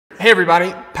Hey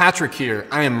everybody, Patrick here.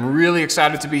 I am really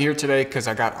excited to be here today because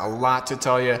I got a lot to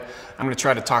tell you. I'm going to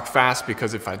try to talk fast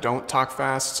because if I don't talk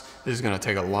fast, this is going to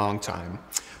take a long time.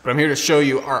 But I'm here to show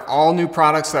you our all new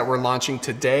products that we're launching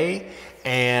today.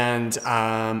 And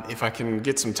if I can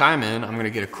get some time in, I'm going to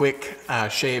get a quick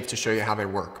shave to show you how they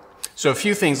work. So a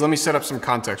few things, let me set up some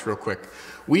context real quick.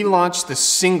 We launched the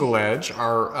Single Edge,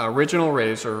 our original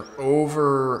razor,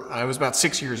 it was about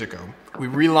 6 years ago. We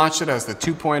relaunched it as the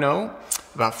 2.0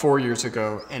 about 4 years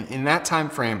ago, and in that time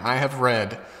frame, I have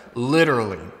read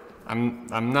literally, I'm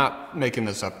not making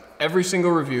this up, every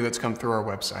single review that's come through our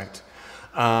website.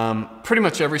 Pretty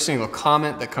much every single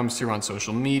comment that comes through on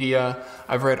social media.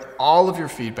 I've read all of your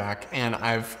feedback, and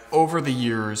I've, over the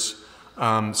years,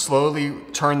 slowly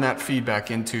turned that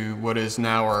feedback into what is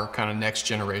now our kind of next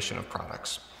generation of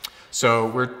products. So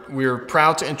we're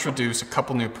proud to introduce a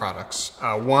couple new products.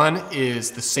 One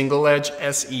is the Single Edge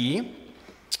SE,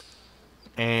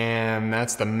 and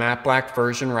that's the matte black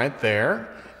version right there.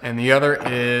 And the other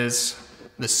is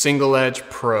the Single Edge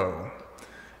Pro,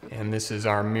 and this is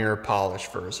our mirror polish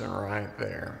version right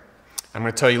there. I'm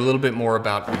going to tell you a little bit more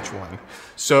about each one.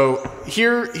 So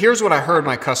here's what I heard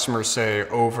my customers say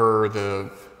over the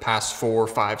past 4,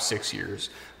 5, 6 years.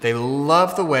 They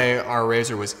love the way our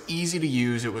razor was easy to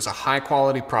use. It was a high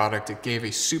quality product. It gave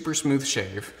a super smooth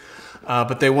shave,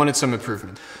 but they wanted some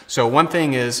improvement. So one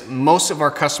thing is most of our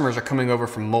customers are coming over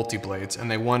from multi-blades and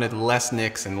they wanted less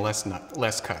nicks and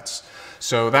less cuts.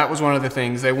 So that was one of the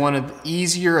things. They wanted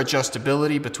easier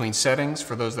adjustability between settings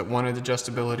for those that wanted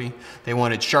adjustability. They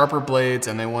wanted sharper blades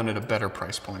and they wanted a better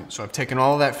price point. So I've taken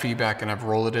all of that feedback and I've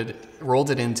rolled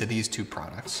it into these two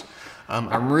products.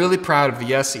 I'm really proud of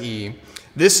the SE.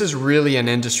 This is really an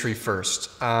industry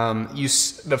first.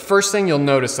 The first thing you'll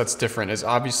notice that's different is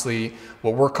obviously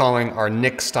what we're calling our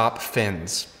nick stop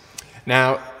fins.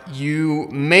 Now, you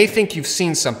may think you've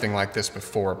seen something like this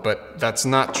before, but that's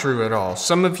not true at all.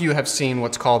 Some of you have seen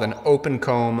what's called an open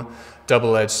comb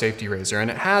double-edged safety razor,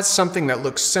 and it has something that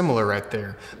looks similar right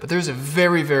there, but there's a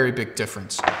very, very big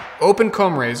difference. Open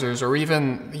comb razors, or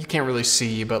even, you can't really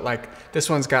see, but like this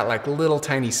one's got like little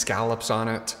tiny scallops on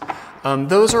it.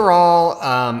 Those are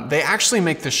all, they actually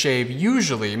make the shave,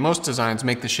 usually, most designs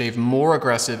make the shave more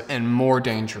aggressive and more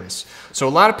dangerous. So a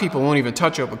lot of people won't even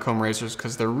touch open comb razors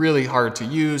because they're really hard to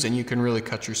use and you can really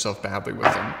cut yourself badly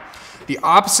with them. The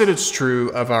opposite is true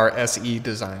of our SE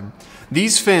design.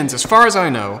 These fins, as far as I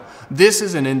know, this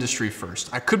is an industry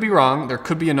first. I could be wrong, there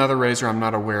could be another razor I'm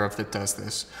not aware of that does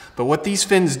this. But what these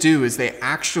fins do is they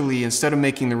actually, instead of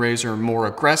making the razor more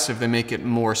aggressive, they make it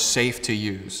more safe to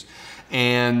use.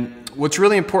 And what's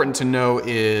really important to know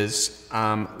is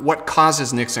what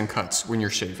causes nicks and cuts when you're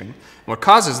shaving. What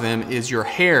causes them is your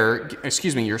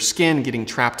skin getting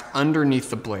trapped underneath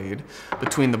the blade,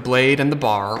 between the blade and the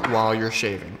bar while you're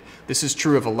shaving. This is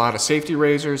true of a lot of safety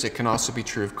razors. It can also be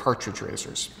true of cartridge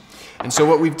razors. And so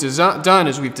what we've done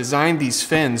is we've designed these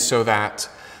fins so that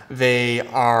they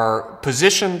are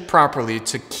positioned properly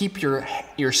to keep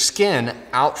your skin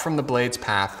out from the blade's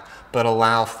path, but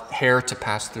allow hair to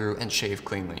pass through and shave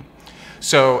cleanly.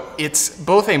 So it's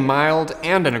both a mild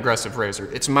and an aggressive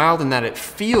razor. It's mild in that it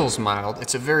feels mild.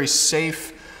 It's a very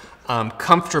safe,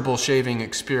 comfortable shaving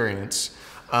experience,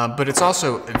 but it's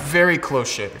also a very close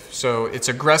shave. So it's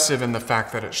aggressive in the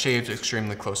fact that it shaves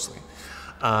extremely closely.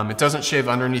 It doesn't shave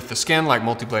underneath the skin like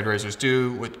multi-blade razors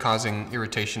do, with causing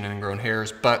irritation and ingrown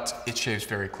hairs, but it shaves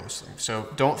very closely. So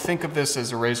don't think of this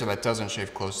as a razor that doesn't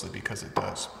shave closely, because it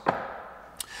does.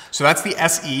 So that's the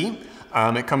SE.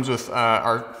 It comes with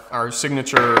our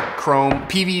signature chrome,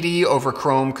 PVD over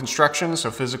chrome construction, so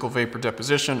physical vapor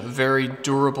deposition, very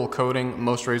durable coating.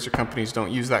 Most razor companies don't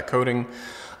use that coating,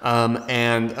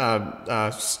 and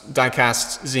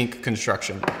die-cast zinc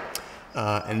construction.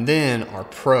 And then our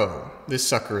Pro. This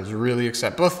sucker is really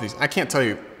exciting. Both of these, I can't tell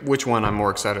you which one I'm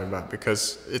more excited about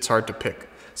because it's hard to pick.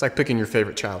 It's like picking your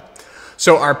favorite child.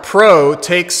 So our Pro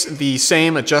takes the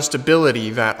same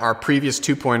adjustability that our previous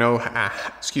 2.0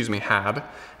 had.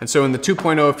 And so in the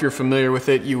 2.0, if you're familiar with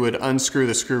it, you would unscrew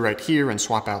the screw right here and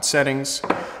swap out settings.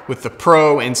 With the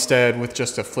Pro, instead, with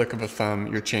just a flick of a thumb,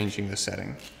 you're changing the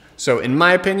setting. So in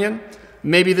my opinion,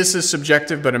 maybe this is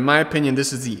subjective, but in my opinion,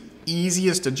 this is the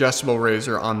easiest adjustable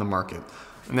razor on the market.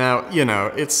 Now, you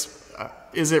know,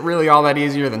 is it really all that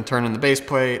easier than turning the base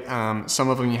plate? Some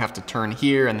of them you have to turn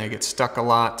here and they get stuck a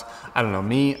lot. I don't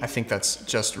know, I think that's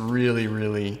just really,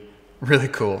 really, really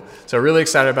cool. So really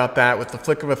excited about that. With the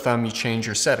flick of a thumb, you change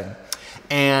your setting.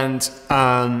 And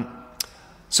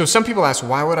so some people ask,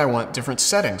 why would I want different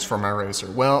settings for my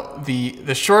razor? Well,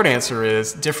 the short answer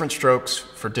is different strokes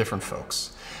for different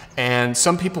folks. And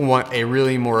some people want a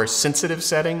really more sensitive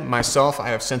setting. Myself, I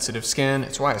have sensitive skin.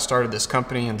 It's why I started this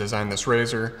company and designed this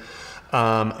razor.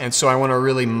 And so I want a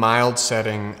really mild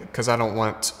setting because I don't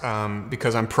want,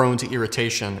 because I'm prone to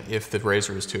irritation if the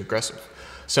razor is too aggressive.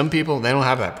 Some people, they don't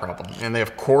have that problem, and they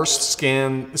have coarse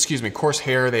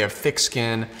hair, they have thick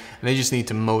skin, and they just need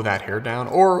to mow that hair down.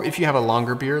 Or if you have a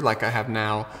longer beard like I have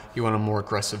now, you want a more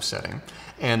aggressive setting.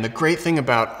 And the great thing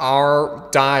about our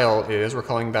dial is, we're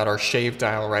calling that our shave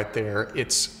dial right there.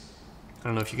 It's, I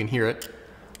don't know if you can hear it,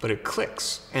 but it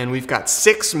clicks. And we've got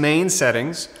 6 main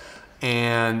settings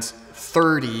and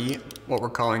 30 what we're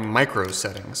calling micro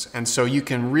settings. And so you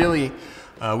can really,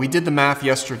 we did the math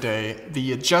yesterday.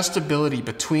 The adjustability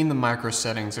between the micro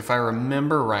settings, if I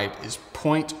remember right, is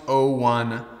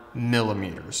 0.01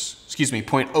 millimeters. Excuse me,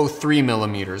 0.03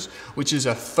 millimeters, which is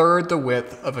 1/3 the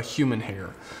width of a human hair.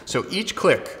 So each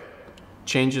click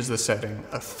changes the setting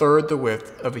 1/3 the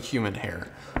width of a human hair.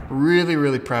 Really,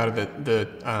 really proud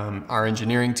of our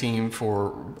engineering team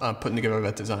for putting together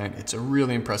that design. It's a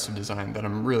really impressive design that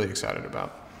I'm really excited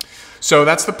about. So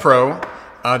that's the Pro.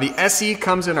 The SE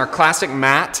comes in our classic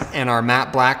matte and our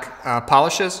matte black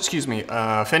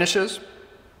finishes.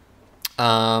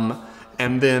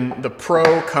 And then the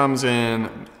Pro comes in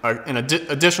an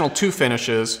additional 2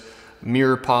 finishes,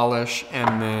 mirror polish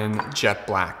and then jet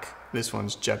black. This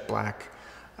one's jet black.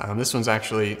 This one's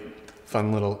actually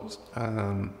fun little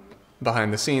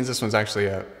behind the scenes. This one's actually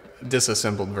a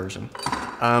disassembled version.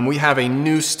 We have a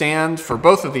new stand for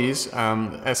both of these,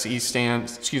 SE stand,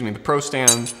 the Pro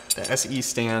stand, the SE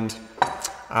stand.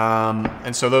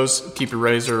 And so those keep your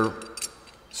razor,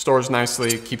 stores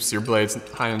nicely, keeps your blades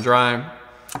high and dry.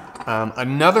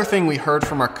 Another thing we heard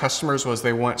from our customers was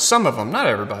they want, some of them, not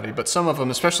everybody, but some of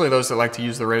them, especially those that like to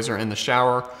use the razor in the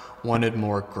shower, wanted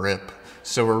more grip.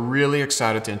 So we're really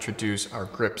excited to introduce our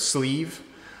grip sleeve.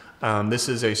 This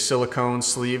is a silicone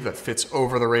sleeve that fits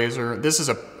over the razor. This is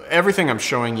everything I'm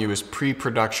showing you is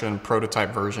pre-production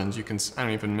prototype versions. I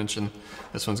don't even mention,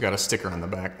 this one's got a sticker on the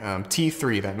back.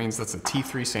 T3, that means that's a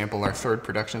T3 sample, our 3rd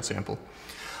production sample.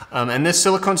 And this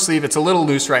silicone sleeve, it's a little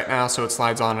loose right now, so it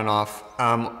slides on and off.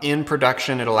 In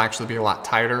production, it'll actually be a lot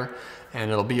tighter, and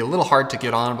it'll be a little hard to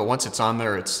get on, but once it's on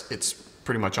there, it's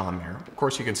pretty much on there. Of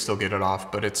course, you can still get it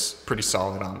off, but it's pretty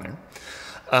solid on there.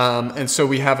 And so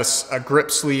we have a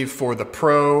grip sleeve for the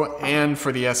Pro and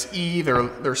for the SE.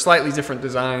 They're slightly different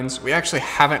designs. We actually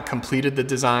haven't completed the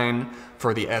design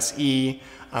for the SE,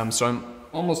 so I'm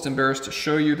almost embarrassed to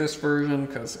show you this version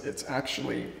because it's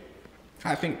actually,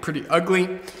 I think, pretty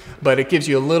ugly, but it gives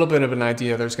you a little bit of an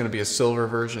idea. There's going to be a silver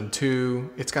version too.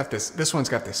 It's got this one's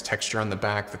got this texture on the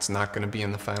back that's not going to be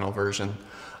in the final version,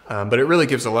 but it really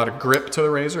gives a lot of grip to the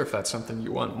razor if that's something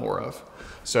you want more of.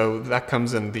 So that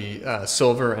comes in the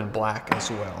silver and black as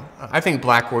well. I think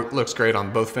black looks great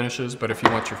on both finishes, but if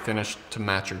you want your finish to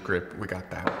match your grip, we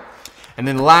got that. And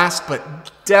then last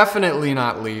but definitely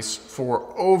not least,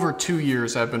 for over 2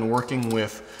 years I've been working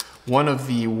with one of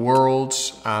the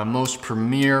world's most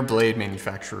premier blade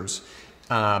manufacturers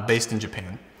based in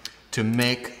Japan to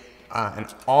make an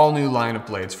all new line of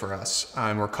blades for us.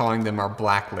 And we're calling them our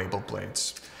Black Label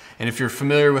blades. And if you're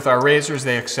familiar with our razors,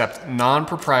 they accept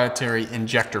non-proprietary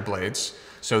injector blades.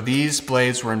 So these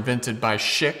blades were invented by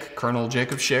Schick, Colonel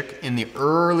Jacob Schick, in the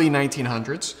early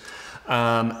 1900s.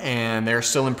 And they're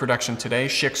still in production today.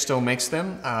 Schick still makes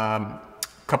them. A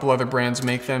couple other brands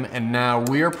make them. And now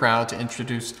we are proud to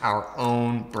introduce our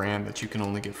own brand that you can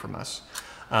only get from us.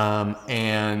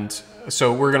 And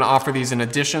so we're going to offer these in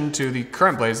addition to the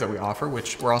current blades that we offer,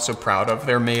 which we're also proud of.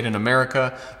 They're made in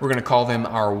America. We're going to call them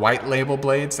our white label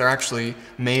blades. They're actually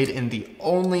made in the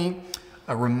only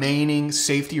remaining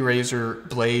safety razor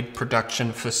blade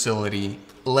production facility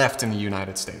left in the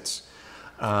United States.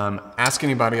 Ask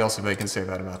anybody else if they can say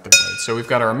that about their blades. So we've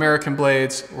got our American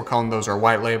blades. We're calling those our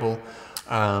white label.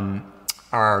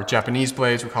 Our Japanese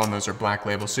blades, we're calling those our black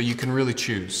label, so you can really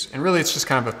choose. And really, it's just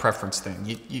kind of a preference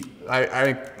thing.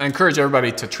 I encourage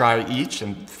everybody to try each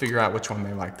and figure out which one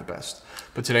they like the best.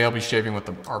 But today I'll be shaving with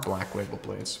our black label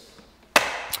blades.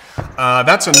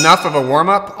 That's enough of a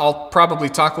warm-up. I'll probably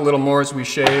talk a little more as we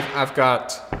shave. It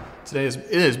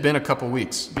has been a couple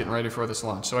weeks getting ready for this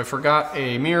launch. So I forgot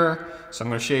a mirror, so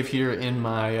I'm gonna shave here in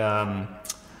my,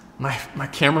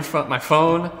 my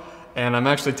phone. And I'm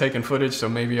actually taking footage, so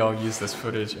maybe I'll use this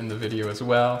footage in the video as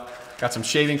well. Got some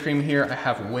shaving cream here. I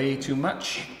have way too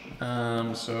much.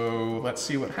 So let's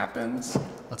see what happens.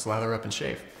 Let's lather up and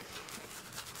shave.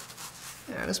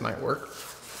 Yeah, this might work.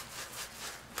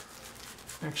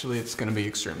 Actually, it's gonna be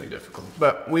extremely difficult,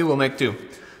 but we will make do.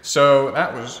 So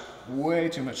that was way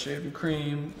too much shaving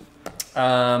cream.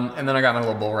 And then I got my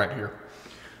little bowl right here.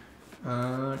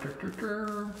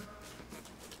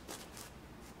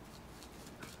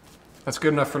 That's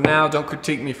good enough for now. Don't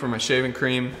critique me for my shaving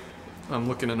cream. I'm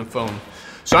looking in a phone.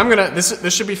 So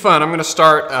this should be fun. I'm gonna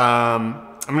start,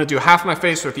 I'm gonna do half my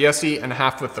face with the SE and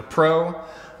half with the Pro.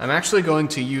 I'm actually going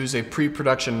to use a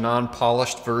pre-production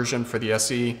non-polished version for the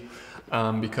SE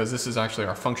because this is actually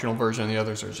our functional version. The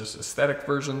others are just aesthetic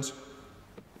versions.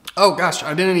 Oh gosh,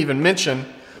 I didn't even mention,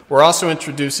 we're also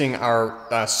introducing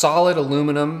our solid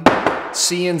aluminum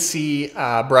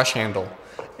CNC brush handle.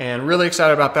 And really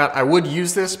excited about that. I would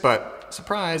use this, but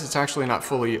surprise, it's actually not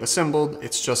fully assembled.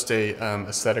 It's just a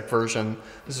aesthetic version.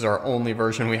 This is our only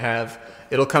version we have.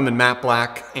 It'll come in matte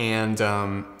black and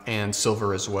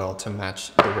silver as well to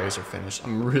match the razor finish.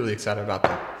 I'm really excited about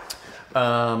that.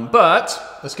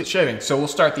 But let's get shaving. So we'll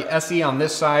start the SE on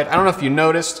this side. I don't know if you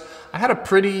noticed, I had a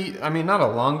pretty, I mean, not a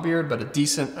long beard, but a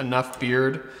decent enough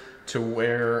beard to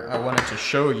where I wanted to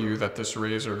show you that this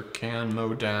razor can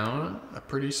mow down a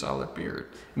pretty solid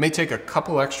beard. It may take a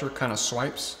couple extra kind of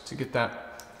swipes to get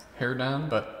that hair down,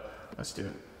 but let's do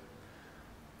it.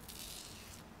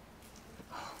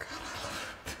 Oh God, I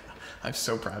love it. I'm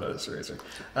so proud of this razor.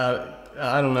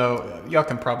 I don't know, y'all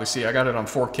can probably see, I got it on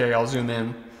 4K, I'll zoom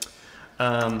in.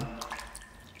 Let's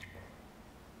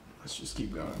just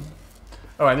keep going.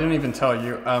 Oh, I didn't even tell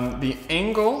you. The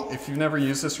angle, if you've never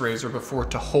used this razor before,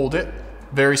 to hold it,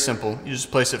 very simple. You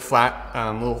just place it flat,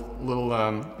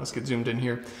 let's get zoomed in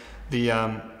here. The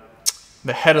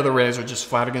head of the razor just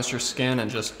flat against your skin and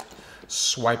just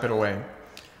swipe it away.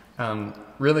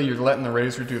 Really, you're letting the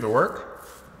razor do the work.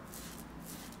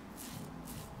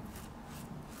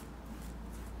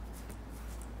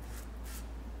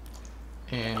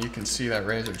 And you can see that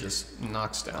razor just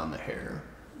knocks down the hair.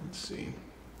 Let's see.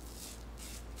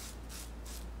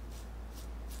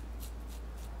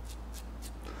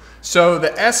 So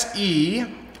the SE,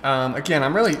 again,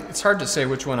 it's hard to say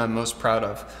which one I'm most proud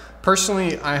of.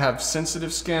 Personally, I have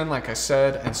sensitive skin, like I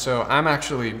said, and so I'm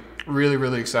actually really,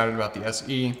 really excited about the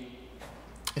SE.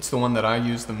 It's the one that I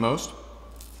use the most,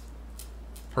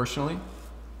 personally.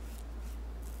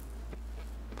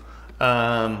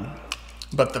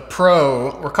 But the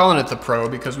Pro, we're calling it the Pro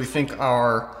because we think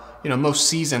our, most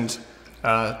seasoned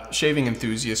shaving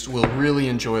enthusiasts will really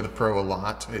enjoy the Pro a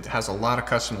lot. It has a lot of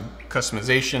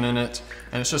customization in it,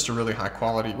 and it's just a really high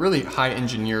quality, really high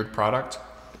engineered product.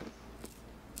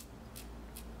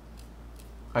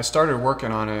 I started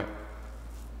working on it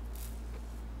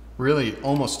really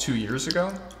almost 2 years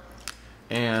ago,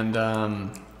 and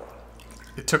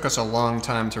it took us a long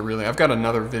time to really, I've got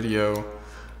another video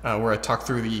where I talk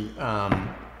through the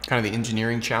kind of the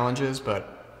engineering challenges,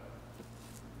 but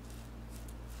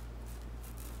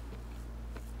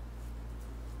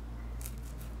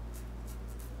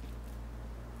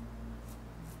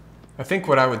I think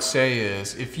what I would say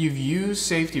is, if you've used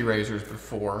safety razors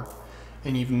before,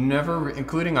 and you've never,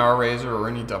 including our razor or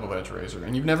any double edge razor,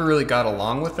 and you've never really got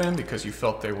along with them because you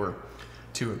felt they were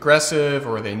too aggressive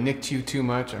or they nicked you too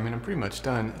much. I mean, I'm pretty much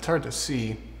done. It's hard to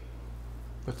see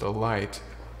with the light.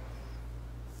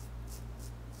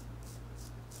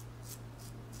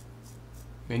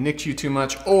 They nicked you too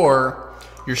much, or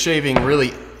you're shaving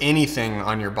really anything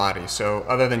on your body. So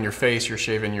other than your face, you're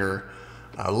shaving your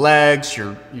legs,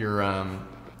 your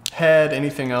head,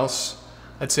 anything else,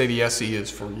 I'd say the SE is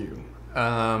for you.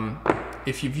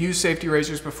 If you've used safety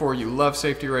razors before, you love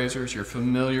safety razors, you're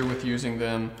familiar with using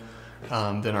them,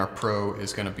 then our Pro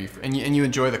is going to be, and you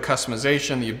enjoy the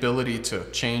customization, the ability to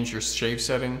change your shave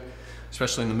setting,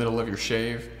 especially in the middle of your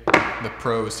shave, the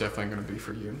Pro is definitely going to be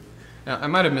for you. Now, I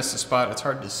might have missed a spot. It's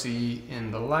hard to see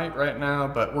in the light right now,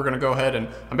 but we're going to go ahead and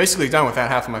I'm basically done with that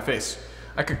half of my face.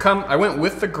 I went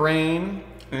with the grain,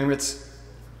 and there's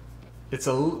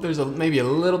maybe a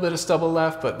little bit of stubble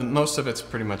left, but most of it's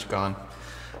pretty much gone.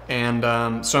 And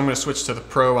so I'm going to switch to the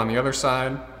Pro on the other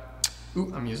side.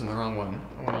 Ooh, I'm using the wrong one.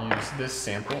 I want to use this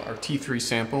sample, our T3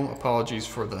 sample. Apologies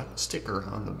for the sticker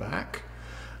on the back.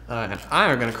 And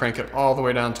I'm going to crank it all the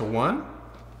way down to 1.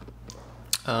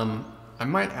 I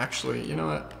might actually, you know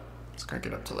what? Let's crank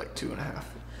it up to like 2.5,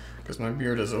 because my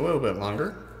beard is a little bit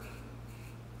longer.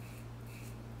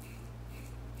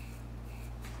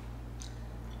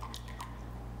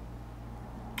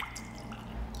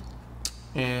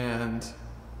 And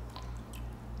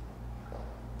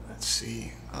let's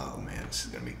see. Oh man, this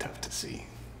is gonna be tough to see.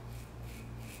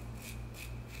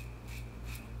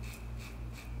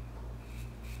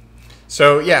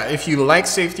 So yeah, if you like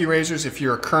safety razors, if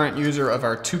you're a current user of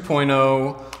our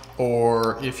 2.0,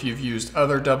 or if you've used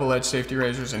other double-edged safety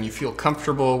razors and you feel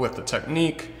comfortable with the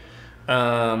technique,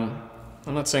 I'm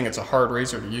not saying it's a hard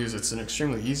razor to use, it's an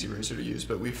extremely easy razor to use,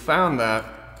 but we found that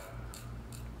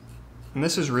And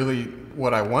this is really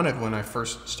what I wanted when I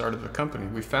first started the company.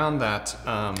 We found that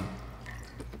a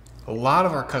lot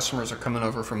of our customers are coming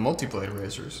over from multi-blade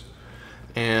razors.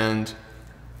 And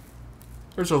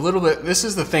there's a little bit, this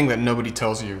is the thing that nobody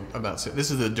tells you about, this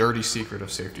is the dirty secret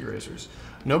of safety razors.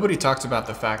 Nobody talks about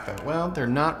the fact that, well, they're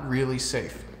not really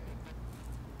safe.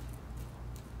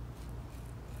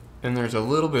 And there's a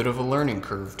little bit of a learning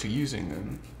curve to using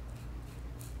them.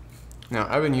 Now,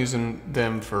 I've been using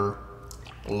them for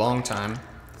a long time,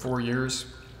 4 years.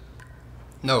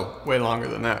 No, way longer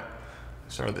than that. I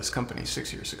started this company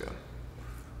 6 years ago.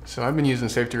 So I've been using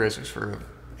safety razors for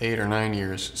 8 or 9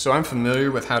 years. So I'm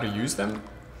familiar with how to use them.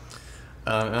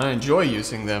 And I enjoy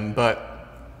using them, but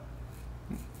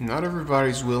not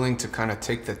everybody's willing to kind of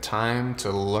take the time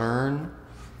to learn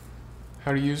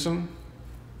how to use them.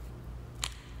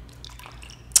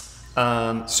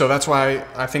 So that's why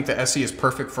I think the SE is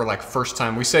perfect for like first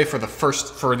time. We say for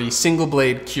the single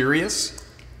blade curious,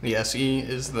 the SE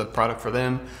is the product for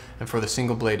them, and for the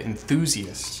single blade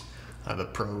enthusiasts, the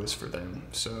Pro is for them.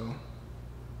 So.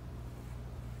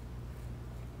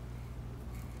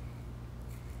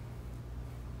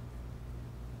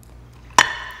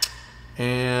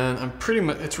 And I'm pretty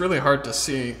much, it's really hard to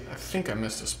see. I think I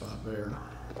missed a spot there.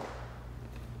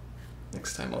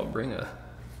 Next time I'll bring a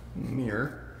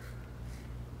mirror.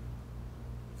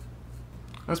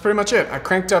 That's pretty much it. I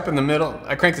cranked up in the middle.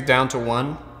 I cranked it down to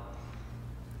 1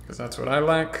 because that's what I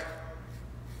like.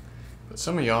 But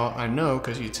some of y'all, I know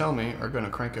because you tell me, are going to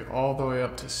crank it all the way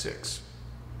up to 6.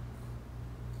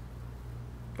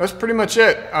 That's pretty much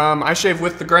it. I shave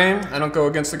with the grain. I don't go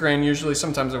against the grain usually.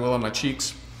 Sometimes I will on my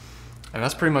cheeks. And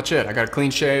that's pretty much it. I got a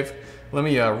clean shave. Let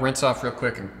me rinse off real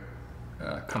quick and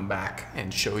come back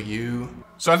and show you.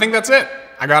 So I think that's it.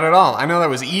 I got it all. I know that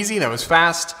was easy. That was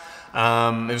fast.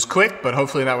 It was quick, but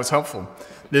hopefully that was helpful.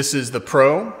 This is the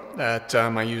Pro that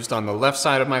I used on the left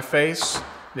side of my face.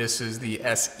 This is the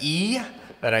SE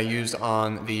that I used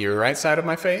on the right side of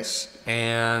my face.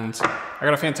 And I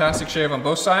got a fantastic shave on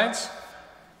both sides.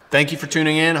 Thank you for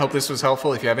tuning in. Hope this was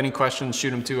helpful. If you have any questions,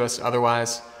 shoot them to us.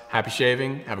 Otherwise, happy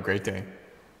shaving. Have a great day.